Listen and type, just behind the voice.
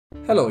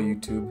Hello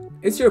YouTube,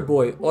 it's your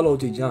boy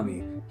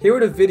Jamie here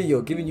with a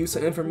video giving you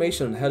some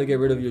information on how to get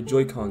rid of your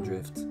Joy-Con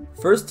drift.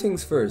 First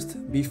things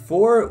first,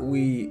 before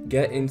we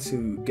get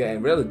into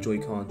getting rid of the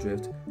Joy-Con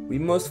drift, we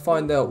must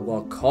find out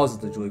what causes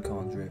the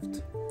Joy-Con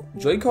drift.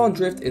 Joy-Con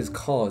drift is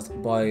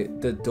caused by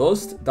the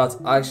dust that's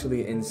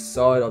actually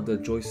inside of the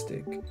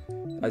joystick,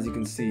 as you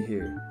can see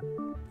here.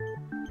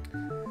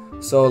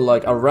 So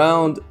like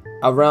around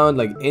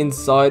like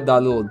inside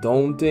that little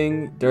dome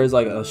thing, there's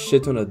like a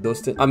shit ton of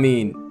dust.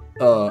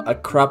 A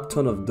crap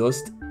ton of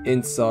dust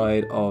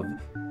inside of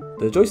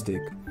the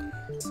joystick.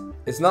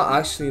 It's not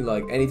actually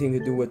like anything to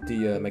do with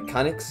the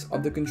mechanics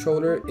of the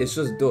controller, it's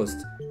just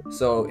dust.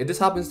 So if this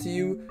happens to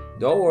you,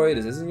 don't worry,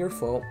 this isn't your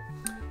fault,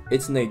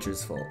 it's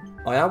nature's fault.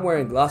 I am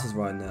wearing glasses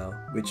right now,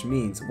 which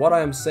means what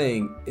I am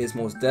saying is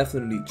most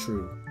definitely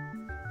true.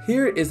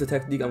 Here is the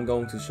technique I'm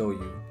going to show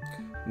you.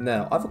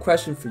 Now, I have a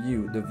question for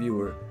you, the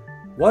viewer.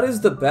 What is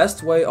the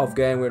best way of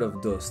getting rid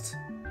of dust?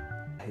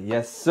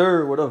 Yes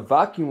sir, with a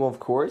vacuum of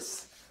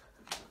course.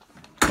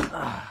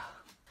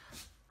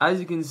 As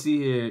you can see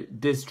here,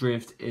 this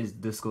drift is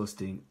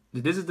disgusting.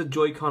 This is the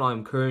Joy-Con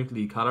I'm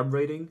currently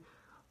calibrating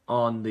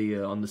on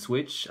the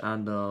Switch,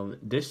 and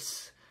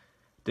this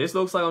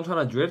looks like I'm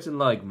trying to drift in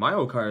like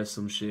Mario Kart or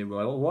some shit,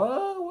 bro.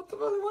 Like,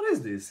 what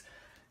is this?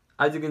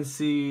 As you can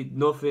see,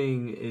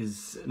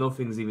 nothing's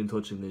even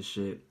touching this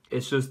shit.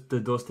 It's just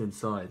the dust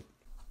inside.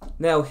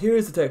 Now,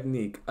 here's the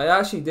technique. I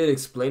actually did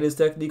explain this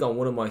technique on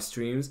one of my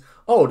streams.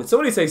 Oh, did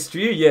somebody say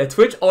stream? Yeah,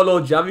 Twitch,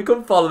 Jamie,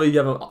 come follow me if you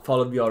haven't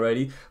followed me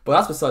already. But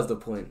that's besides the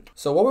point.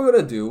 So what we're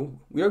going to do,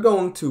 we are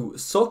going to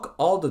suck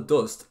all the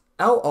dust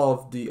out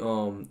of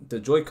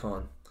the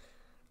Joy-Con.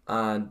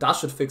 And that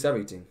should fix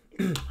everything.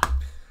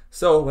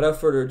 So,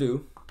 without further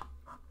ado,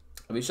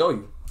 let me show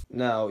you.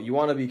 Now, you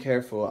want to be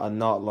careful and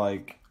not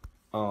like,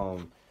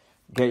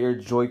 get your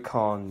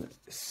Joy-Con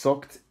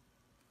sucked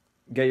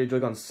into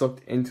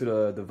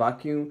the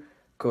vacuum,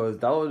 because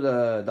that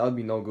would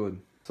be no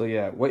good. So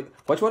yeah, what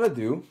you want to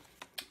do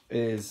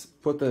is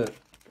put the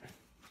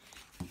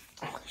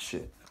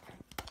shit.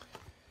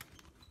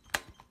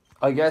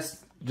 I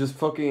guess just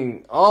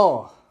fucking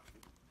What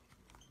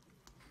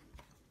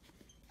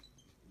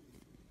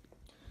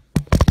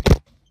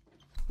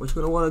you're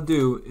gonna want to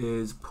do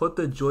is put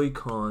the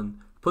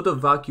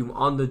vacuum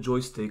on the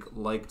joystick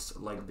like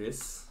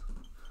this.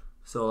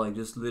 So like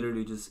just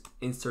literally just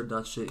insert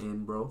that shit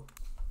in, bro.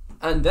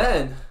 And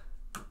then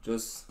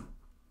just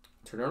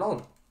turn it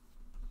on.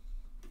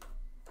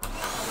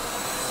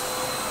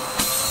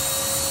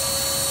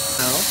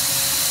 Now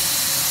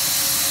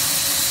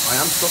I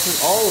am sucking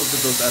all of the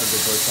dust out of the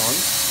Joy-Con.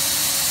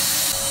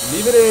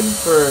 Leave it in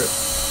for,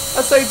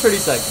 let's say, 30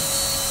 seconds.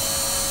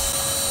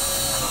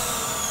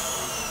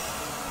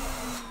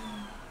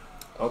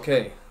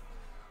 Okay.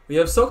 We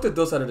have sucked the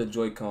dust out of the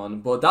Joy-Con,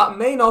 but that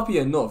may not be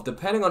enough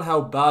depending on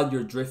how bad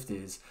your drift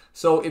is.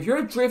 So if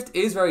your drift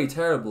is very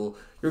terrible,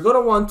 you're going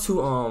to want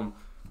to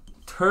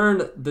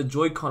turn the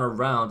Joy-Con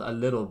around a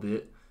little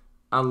bit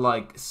and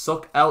like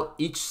suck out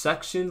each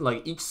section,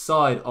 like each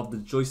side of the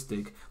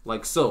joystick,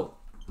 like so.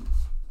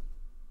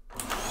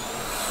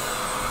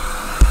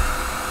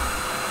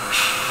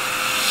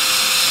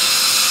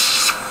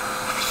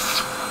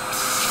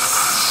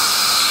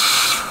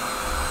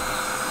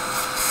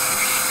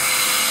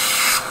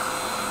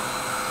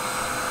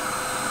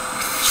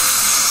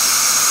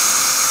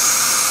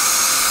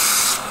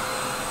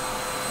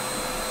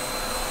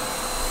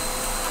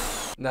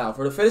 Now,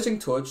 for the finishing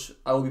touch,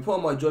 I will be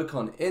putting my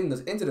Joy-Con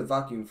into the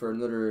vacuum for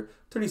another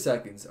 30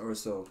 seconds or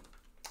so.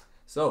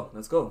 So,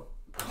 let's go.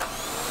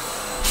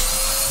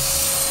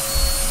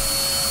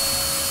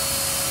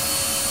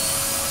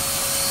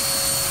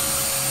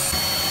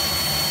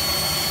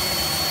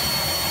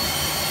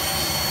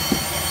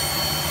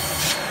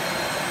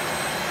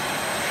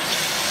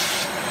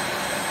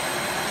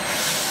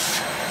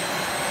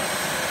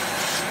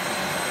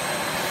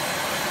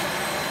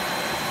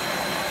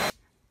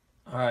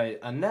 Alright,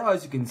 and now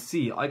as you can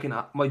see,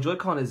 my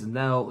Joy-Con is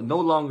now no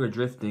longer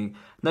drifting.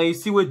 Now you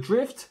see with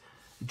drift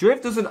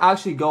doesn't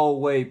actually go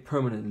away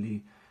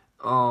permanently,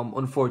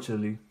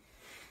 unfortunately.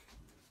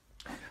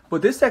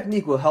 But this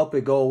technique will help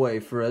it go away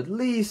for at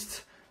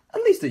least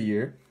a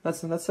year.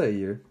 Let's say a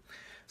year.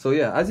 So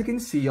yeah, as you can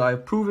see,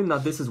 I've proven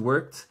that this has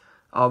worked.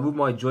 I'll move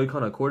my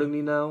Joy-Con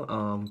accordingly now.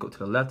 Go to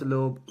the left a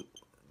little.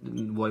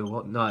 Wait,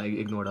 what? No,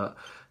 ignore that.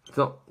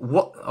 So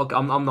what? Okay,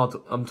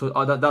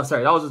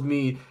 sorry. That was just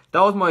me. That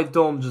was my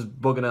thumb just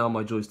bugging out on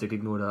my joystick.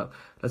 Ignore that.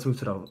 Let's move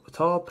to the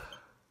top,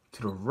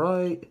 to the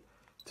right,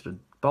 to the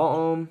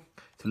bottom,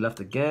 to the left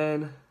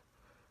again,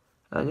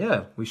 and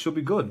yeah, we should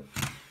be good.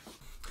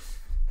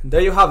 And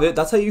there you have it.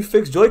 That's how you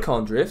fix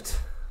Joy-Con drift.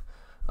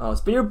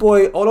 It's been your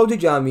boy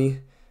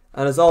Jamie,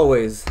 and as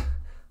always,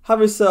 have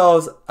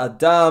yourselves a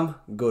damn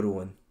good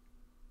one.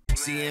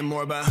 Seeing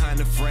more behind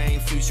the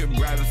frame, future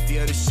bright but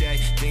feel the shade.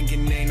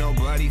 Thinking ain't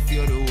nobody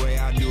feel the way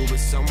I do, but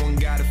someone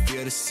gotta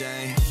feel the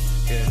same.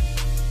 Yeah,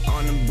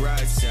 on the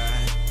bright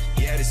side.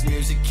 Yeah, this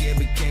music here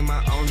became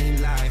my only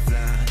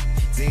lifeline.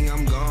 Think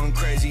I'm going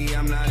crazy,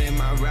 I'm not in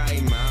my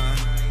right mind.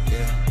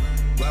 Yeah.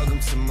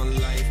 Welcome to my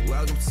life,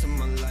 welcome to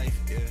my life.